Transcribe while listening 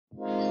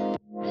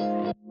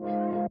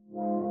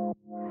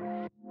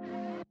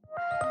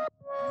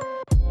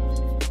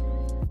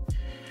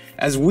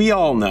As we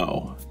all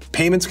know,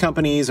 payments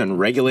companies and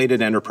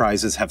regulated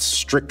enterprises have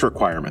strict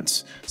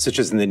requirements, such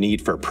as the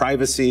need for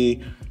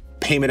privacy,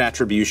 payment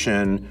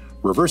attribution,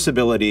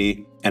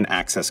 reversibility, and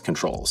access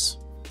controls.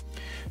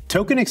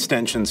 Token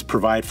extensions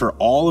provide for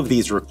all of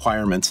these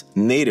requirements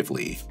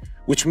natively,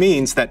 which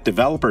means that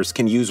developers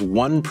can use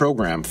one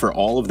program for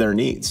all of their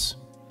needs.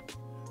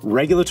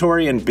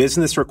 Regulatory and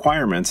business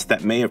requirements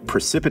that may have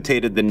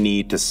precipitated the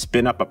need to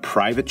spin up a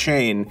private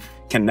chain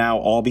can now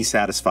all be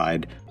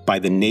satisfied by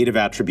the native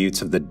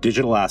attributes of the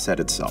digital asset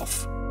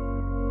itself.